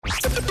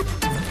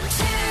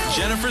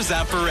Jennifer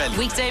Zamparelli.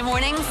 Weekday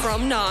morning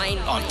from 9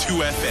 on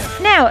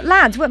 2FM. Now,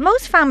 lads, with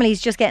most families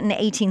just getting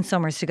 18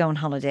 summers to go on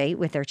holiday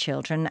with their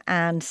children,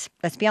 and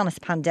let's be honest,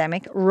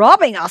 pandemic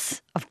robbing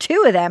us of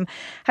two of them.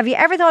 Have you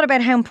ever thought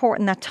about how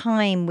important that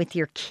time with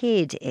your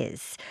kid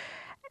is?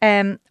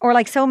 Or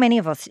like so many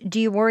of us, do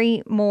you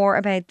worry more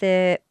about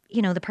the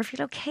perfect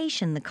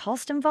location, the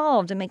cost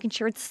involved, and making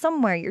sure it's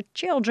somewhere your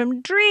children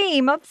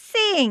dream of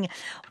seeing?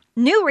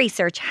 New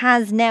research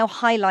has now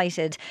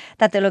highlighted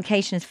that the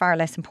location is far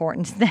less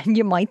important than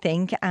you might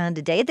think, and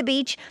a day at the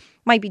beach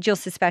might be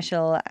just as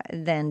special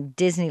than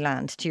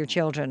Disneyland to your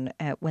children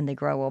when they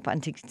grow up.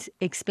 And to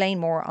explain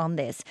more on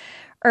this,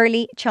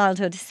 early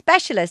childhood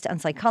specialist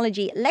and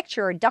psychology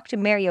lecturer Dr.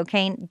 Mary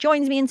O'Kane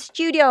joins me in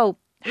studio.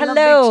 Hello.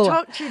 Lovely to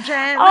talk to you,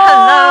 Jen.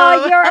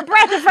 Oh, hello. You're a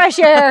breath of fresh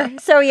air.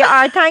 So you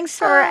are. Thanks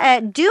for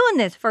doing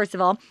this, first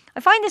of all. I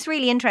find this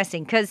really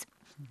interesting because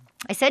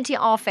I said to you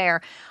off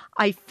air,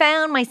 I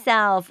found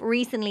myself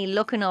recently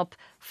looking up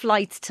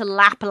flights to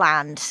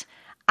Lapland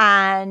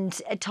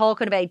and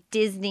talking about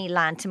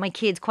Disneyland to my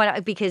kids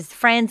because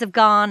friends have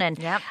gone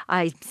and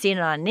I've seen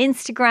it on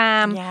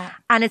Instagram. Yeah.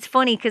 And it's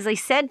funny because I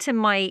said to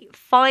my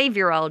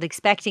 5-year-old,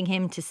 expecting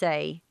him to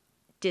say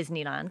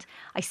Disneyland,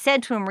 I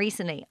said to him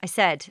recently, I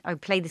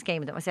played this game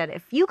with him. I said,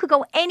 if you could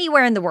go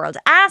anywhere in the world,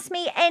 ask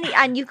me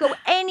and you go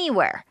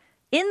anywhere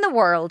in the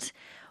world,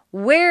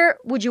 where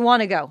would you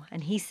want to go?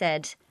 And he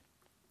said,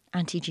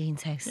 Auntie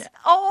Jean's house. Yeah.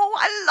 Oh,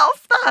 I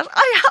love that.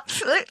 I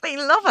absolutely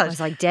love it. I was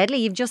like, deadly,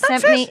 you've just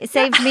saved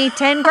me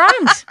 10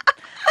 grand.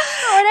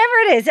 Whatever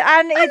it is.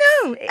 And I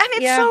know. And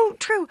it's so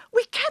true.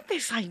 We get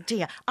this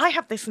idea. I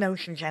have this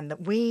notion, Jen,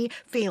 that we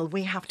feel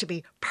we have to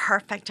be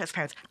perfect as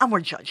parents. And we're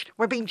judged.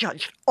 We're being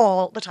judged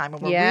all the time.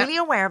 And we're really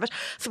aware of it.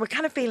 So we're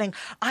kind of feeling,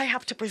 I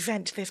have to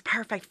present this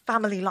perfect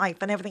family life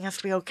and everything has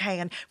to be okay.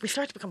 And we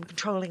start to become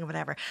controlling and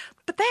whatever.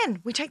 But then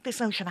we take this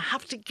notion, I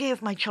have to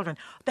give my children,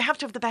 they have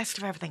to have the best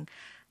of everything.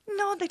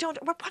 No, they don't.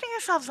 We're putting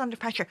ourselves under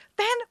pressure.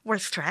 Then we're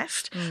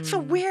stressed. So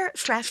we're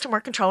stressed and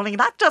we're controlling.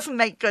 That doesn't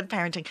make good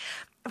parenting.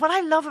 What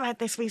I love about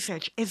this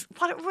research is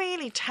what it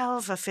really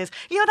tells us is,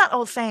 you know that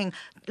old saying,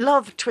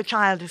 love to a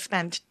child is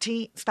spelled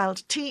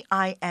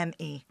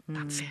T-I-M-E.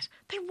 That's it.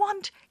 They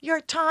want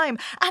your time.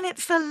 And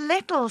it's the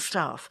little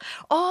stuff,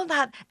 all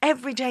that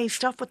everyday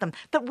stuff with them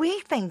that we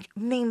think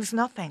means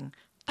nothing.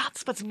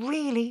 That's what's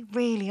really,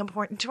 really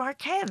important to our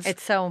kids.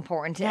 It's so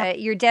important. Yeah.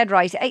 You're dead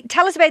right.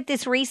 Tell us about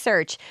this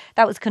research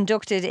that was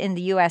conducted in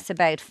the US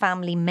about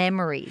family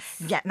memories.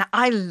 Yeah, now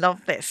I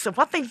love this. So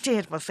what they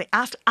did was they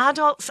asked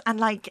adults and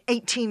like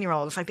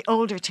 18-year-olds, like the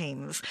older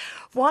teens,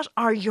 what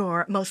are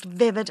your most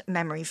vivid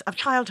memories of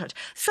childhood?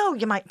 So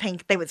you might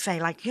think they would say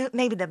like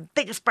maybe the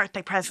biggest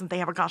birthday present they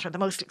ever got or the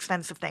most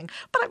expensive thing.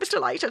 But I was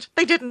delighted.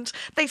 They didn't.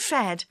 They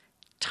said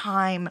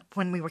time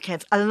when we were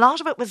kids. A lot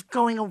of it was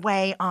going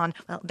away on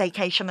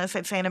vacation, as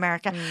they'd say in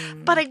America.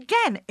 But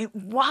again, it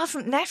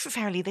wasn't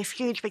necessarily this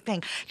huge big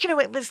thing. You know,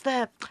 it was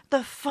the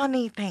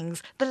funny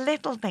things, the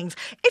little things.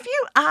 If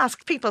you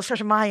ask people sort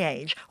of my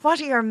age,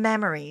 what are your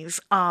memories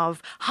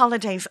of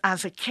holidays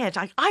as a kid?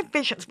 I have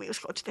visions. We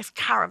used to go to this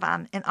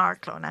caravan in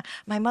Arclona.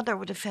 My mother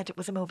would have said it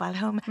was a mobile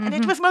home, and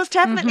it was most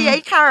definitely a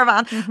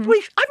caravan. I have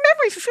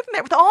memories of sitting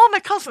there with all my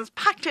cousins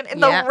packed in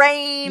the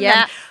rain.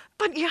 Yeah.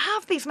 But you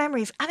have these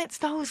memories, and it's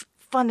those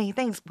funny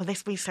things. Well,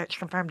 this research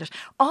confirmed it.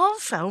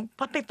 Also,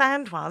 what they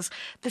found was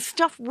the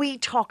stuff we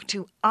talk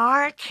to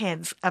our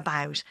kids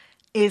about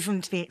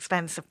isn't the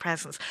expensive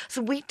presents.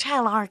 So we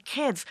tell our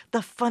kids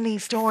the funny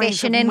stories.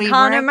 Fishing in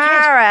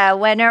Connemara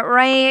when it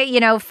rained,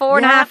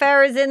 4.5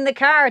 hours in the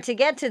car to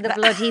get to the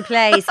bloody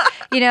place.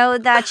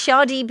 That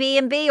shoddy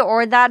B&B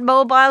or that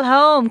mobile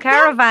home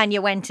caravan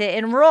you went to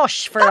in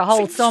Rush for a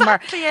whole summer.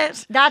 Exactly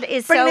it. That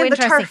is Bringing so in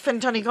interesting. the turf in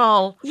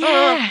Donegal.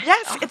 Yeah.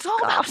 Yes, it's all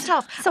that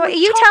stuff. So are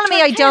you telling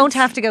me I don't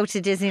have to go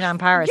to Disneyland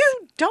Paris?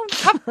 You don't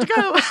have to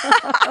go.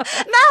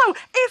 Now,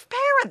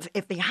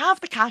 if they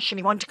have the cash and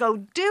you want to go,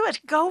 do it.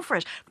 Go for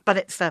it. But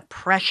it's the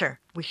pressure.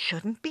 We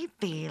shouldn't be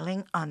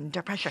feeling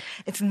under pressure.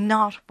 It's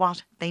not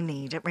what they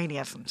need. It really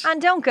isn't.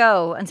 And don't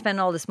go and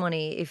spend all this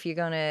money if you're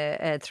going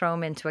to throw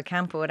them into a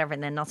camp or whatever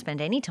and then not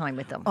spend any time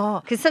with them.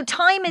 Because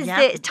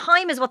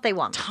time is what they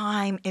want.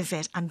 Time is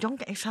it. And don't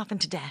get yourself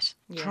into debt.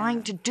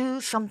 Trying to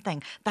do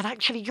something that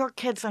actually your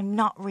kids are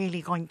not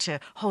really going to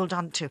hold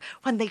on to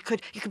when you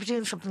could be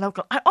doing something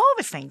local. I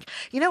always think,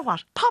 you know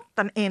what, pop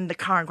them in the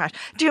car and crash.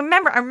 Do you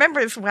remember? I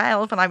remember as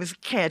well when I was a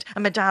kid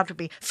and my dad would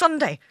be,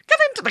 Sunday, get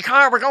into the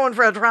car, we're going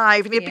for a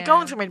drive. And you'd be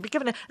going somewhere, you'd be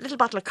given a little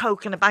bottle of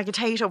Coke and a bag of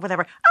potato or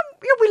whatever.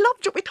 We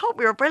loved it. We thought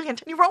we were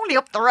brilliant. And you were only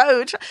up the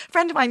road. A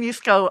friend of mine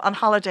used to go on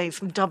holidays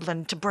from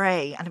Dublin to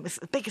Bray, and it was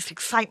the biggest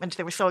excitement.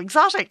 They were so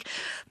exotic.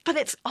 But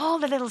it's all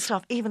the little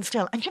stuff, even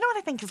still. And you know what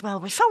I think as well?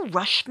 We're so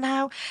rushed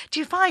now. Do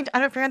you find, I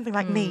don't know if you're anything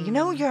like me,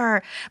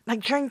 you're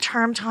like during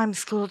term time,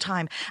 school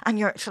time, and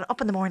you're sort of up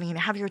in the morning and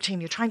you have your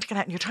routine, you're trying to get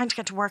out and you're trying to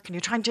get to work and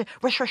you're trying to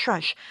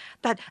rush.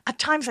 That at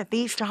times like the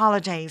Easter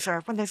holidays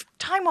or when there's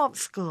time off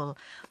school,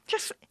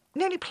 just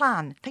nearly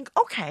plan. Think,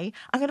 okay,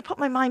 I'm going to put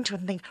my mind to it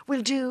and think,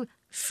 we'll do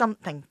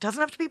something. Doesn't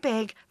have to be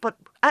big, but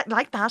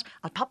like that,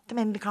 I'll pop them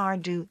in the car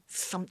and do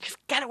some. Just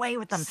get away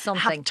with them.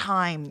 Something. Have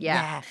time.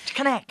 Yeah. To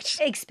connect.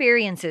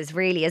 Experiences,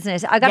 really, isn't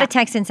it? I got Yeah. a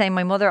text in saying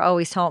my mother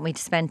always taught me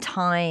to spend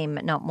time,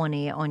 not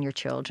money, on your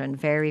children.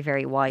 Very,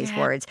 very wise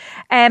words.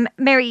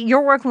 Mary,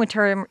 you're working with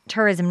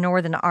Tourism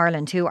Northern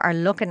Ireland, who are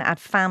looking at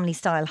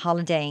family-style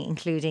holiday,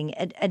 including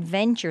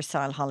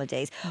adventure-style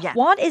holidays. Yeah.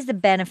 What is the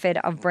benefit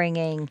of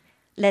bringing,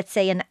 let's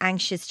say, an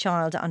anxious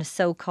child on a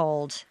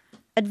so-called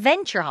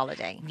adventure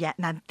holiday? Yeah,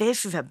 now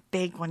this is a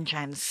big one,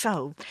 Jen.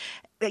 So,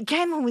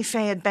 again, when we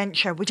say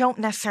adventure, we don't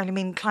necessarily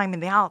mean climbing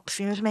the Alps,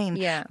 you know what I mean?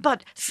 Yeah.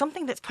 But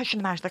something that's pushing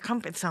them out of their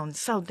comfort zone.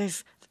 So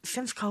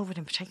since COVID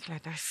in particular,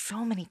 there's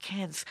so many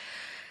kids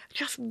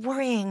just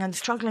worrying and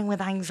struggling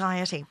with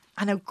anxiety.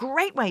 And a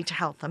great way to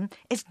help them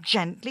is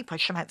gently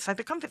push them outside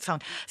their comfort zone.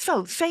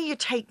 So say you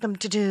take them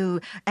to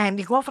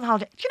you go off on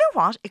holiday. Do you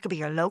know what? It could be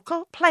your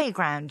local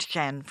playground,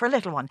 Jen, for a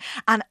little one.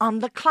 And on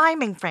the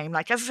climbing frame,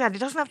 like as I said, it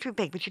doesn't have to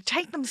be big, but you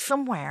take them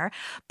somewhere,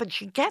 but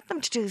you get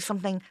them to do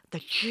something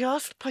that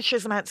just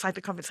pushes them outside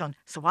the comfort zone.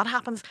 So what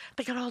happens?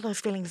 They get all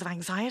those feelings of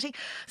anxiety.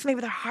 So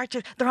maybe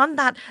they're on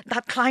that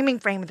climbing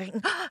frame and they're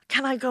thinking,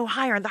 can I go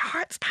higher? And their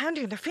heart's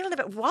pounding and they're feeling a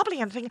bit wobbly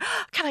and thinking,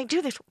 can I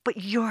do this? But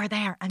you're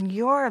there and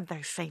you're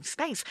their safe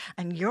space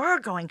and you're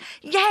going,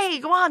 yay,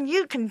 go on,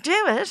 you can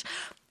do it.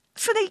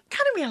 So they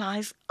kind of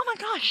realise, oh my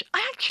gosh,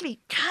 I actually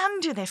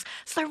can do this.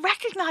 So they're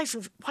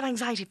recognising what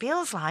anxiety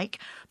feels like,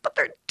 but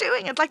they're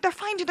doing it. Like they're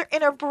finding their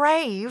inner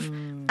brave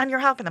and you're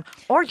helping them.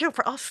 Or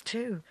for us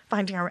too,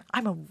 finding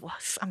I'm a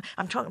wuss.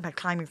 I'm talking about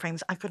climbing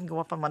frames. I couldn't go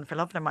up on one for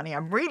love nor money.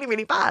 I'm really,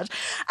 really bad.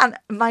 And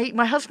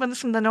my husband's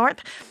from the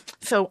north.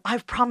 So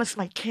I've promised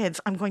my kids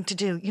I'm going to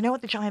do, you know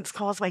what the Giant's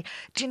Causeway,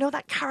 do you know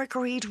that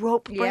Carrick-a-Reid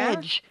rope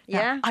bridge?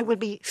 Yeah. Now, I will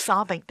be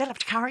sobbing. They'll have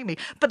to carry me.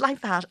 But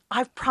like that,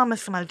 I've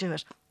promised them I'll do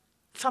it.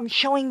 So I'm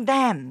showing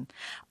them.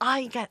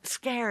 I get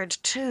scared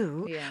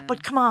too. Yeah.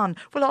 But come on,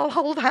 we'll all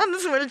hold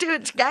hands and we'll do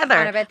it together.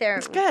 And I bet they're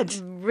It's good.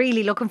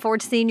 really looking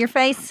forward to seeing your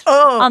face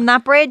Oh. on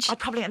that bridge. I'll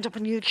probably end up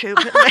on YouTube.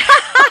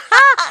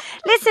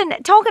 Listen,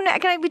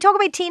 can we talk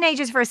about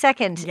teenagers for a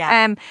second?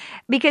 Yeah.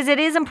 Because it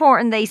is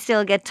important they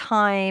still get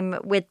time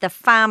with the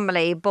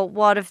family, but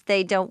what if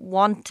they don't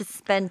want to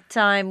spend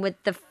time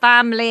with the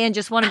family and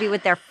just want to be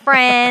with their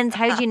friends?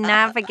 How do you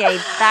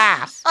navigate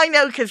that? I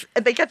know, because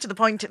they get to the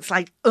point it's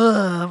like,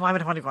 ugh, why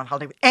would I want to go on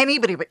holiday with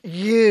anybody but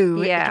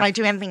you? Yeah. Can I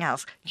do anything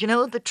else? You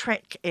know, the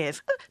trick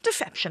is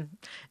deception,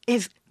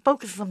 is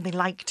focus on something they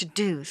like to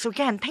do. So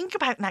again, think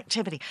about an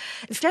activity.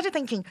 Instead of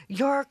thinking,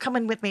 you're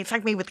coming with me, it's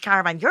like me with the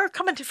caravan, you're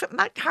coming to sit in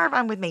that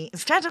caravan with me.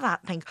 Instead of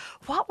that, think,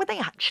 what would they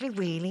actually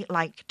really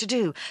like to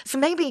do? So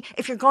maybe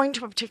if you're going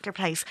to a particular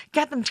place,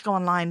 get them to go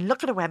online,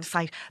 look at a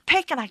website,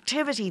 pick an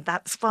activity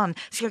that's fun.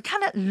 So you're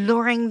kind of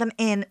luring them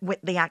in with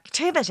the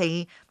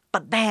activity,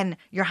 but then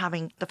you're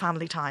having the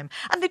family time.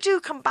 And they do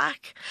come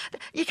back.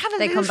 You kind of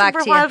They lose come them back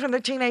for a to while you. when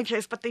they're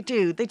teenagers, but they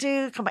do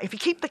come back. If you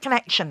keep the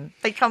connection,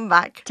 they come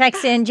back.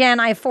 Text in, Jen,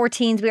 I have 4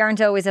 teens. We aren't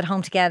always at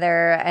home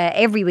together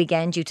every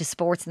weekend due to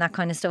sports and that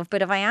kind of stuff.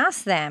 But if I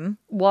ask them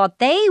what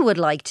they would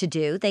like to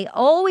do, they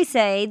always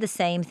say the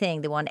same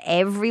thing. They want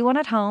everyone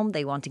at home.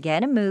 They want to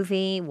get a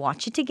movie,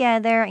 watch it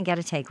together and get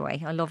a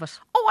takeaway. I love it.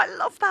 Oh, I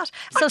love that.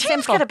 So Our teens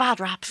simple. get a bad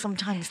rap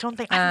sometimes, don't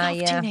they? I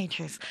love yeah.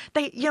 teenagers.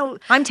 They,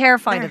 I'm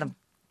terrified they're- of them.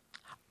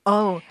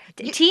 Oh,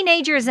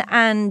 Teenagers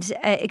and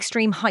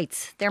extreme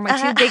heights. They're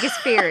my two biggest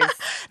fears.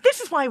 this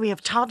is why we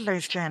have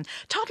toddlers, Jen.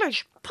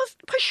 Toddlers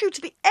push you to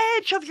the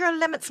edge of your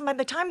limits, and by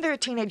the time they're a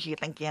teenager, you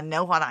think, you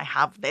know what, I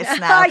have this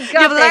now. I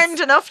got You've this. learned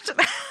enough to...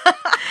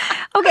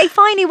 Okay,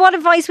 finally, what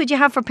advice would you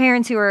have for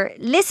parents who are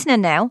listening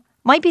now?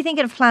 Might be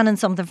thinking of planning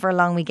something for a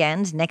long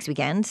weekend, next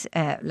weekend,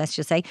 let's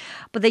just say,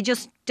 but they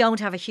just don't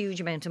have a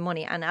huge amount of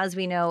money. And as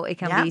we know, it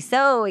can be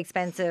so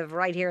expensive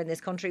right here in this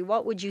country.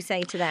 What would you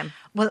say to them?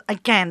 Well,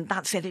 again,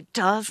 that's it. It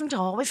doesn't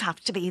always have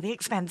to be the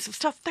expensive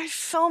stuff. There's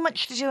so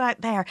much to do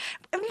out there.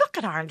 And look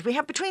at Ireland. We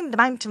have between the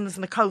mountains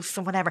and the coasts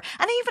and whatever.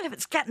 And even if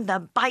it's getting the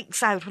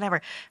bikes out,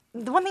 whatever,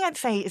 the one thing I'd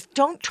say is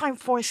don't try and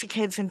force your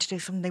kids into do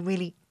something they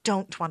really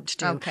don't want to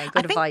do. Okay,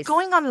 good I think advice.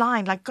 going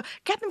online, like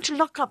get them to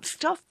look up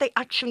stuff they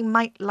actually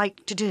might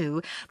like to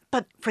do.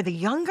 But for the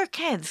younger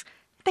kids,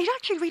 they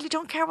actually really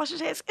don't care what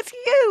it is. It's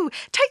you.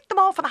 Take them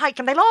off on a hike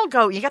and they'll all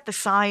go. You get the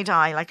side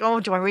eye, like, oh,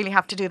 do I really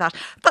have to do that?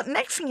 But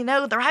next thing you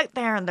know, they're out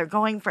there and they're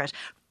going for it.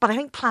 But I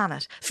think plan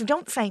it. So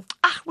don't say,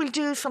 we'll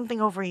do something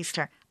over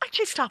Easter.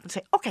 Actually stop and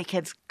say, okay,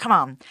 kids, come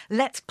on.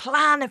 Let's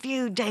plan a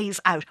few days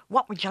out.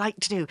 What would you like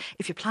to do?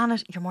 If you plan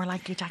it, you're more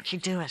likely to actually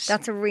do it.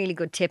 That's a really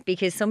good tip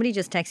because somebody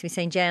just texted me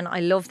saying, Jen, I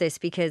love this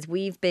because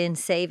we've been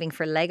saving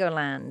for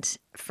Legoland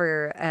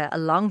for a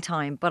long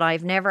time, but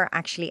I've never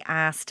actually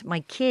asked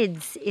my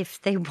kids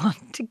if they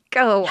want to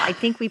go. I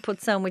think we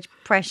put so much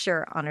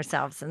pressure on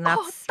ourselves and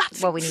that's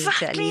what we need to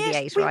exactly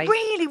alleviate, it. right? We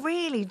really,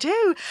 really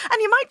do.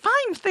 And you might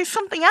find there's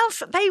something else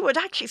that they would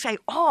actually say,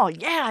 oh,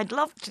 yeah, I'd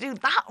love to do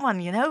that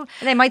one, you know.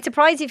 And they might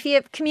surprise you if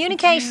you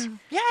communicate.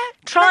 Yeah.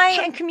 Try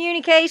connection. and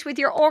communicate with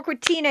your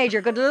awkward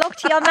teenager. Good luck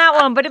to you on that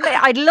one. But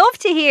I'd love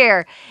to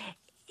hear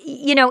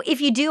you know,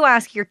 if you do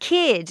ask your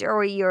kid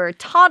or your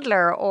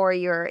toddler or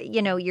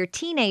your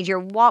teenager,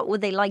 what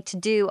would they like to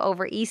do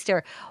over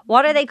Easter?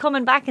 What are they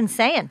coming back and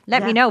saying?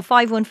 Let me know.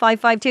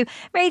 51552.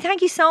 Mary,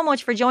 thank you so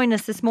much for joining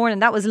us this morning.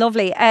 That was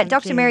lovely.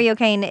 Dr. Mary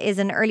O'Kane is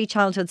an early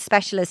childhood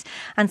specialist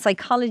and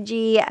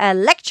psychology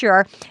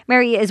lecturer.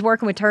 Mary is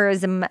working with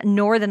Tourism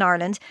Northern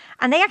Ireland,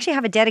 and they actually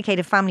have a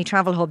dedicated family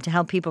travel hub to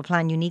help people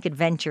plan unique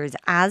adventures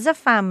as a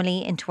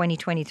family in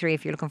 2023.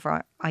 If you're looking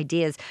for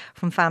ideas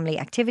from family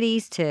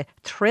activities to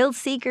thrill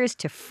seekers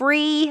to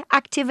free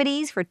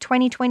activities for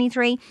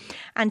 2023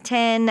 and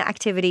 10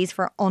 activities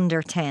for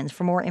under 10s.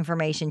 For more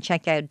information,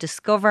 check out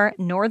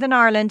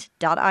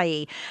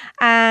discovernorthernireland.ie.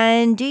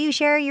 And do you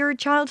share your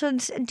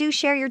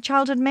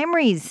childhood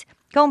memories?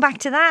 Going back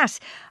to that,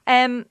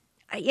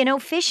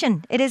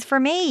 fishing, it is for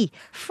me.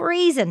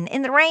 Freezing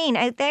in the rain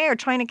out there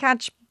trying to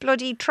catch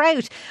bloody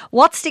trout.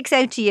 What sticks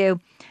out to you?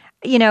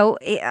 You know,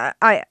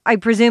 I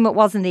presume it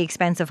wasn't the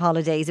expensive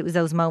holidays. It was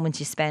those moments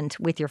you spent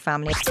with your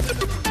family.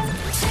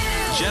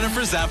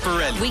 Jennifer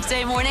Zamparelli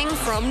Weekday morning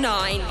from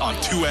 9. on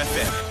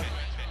 2FM.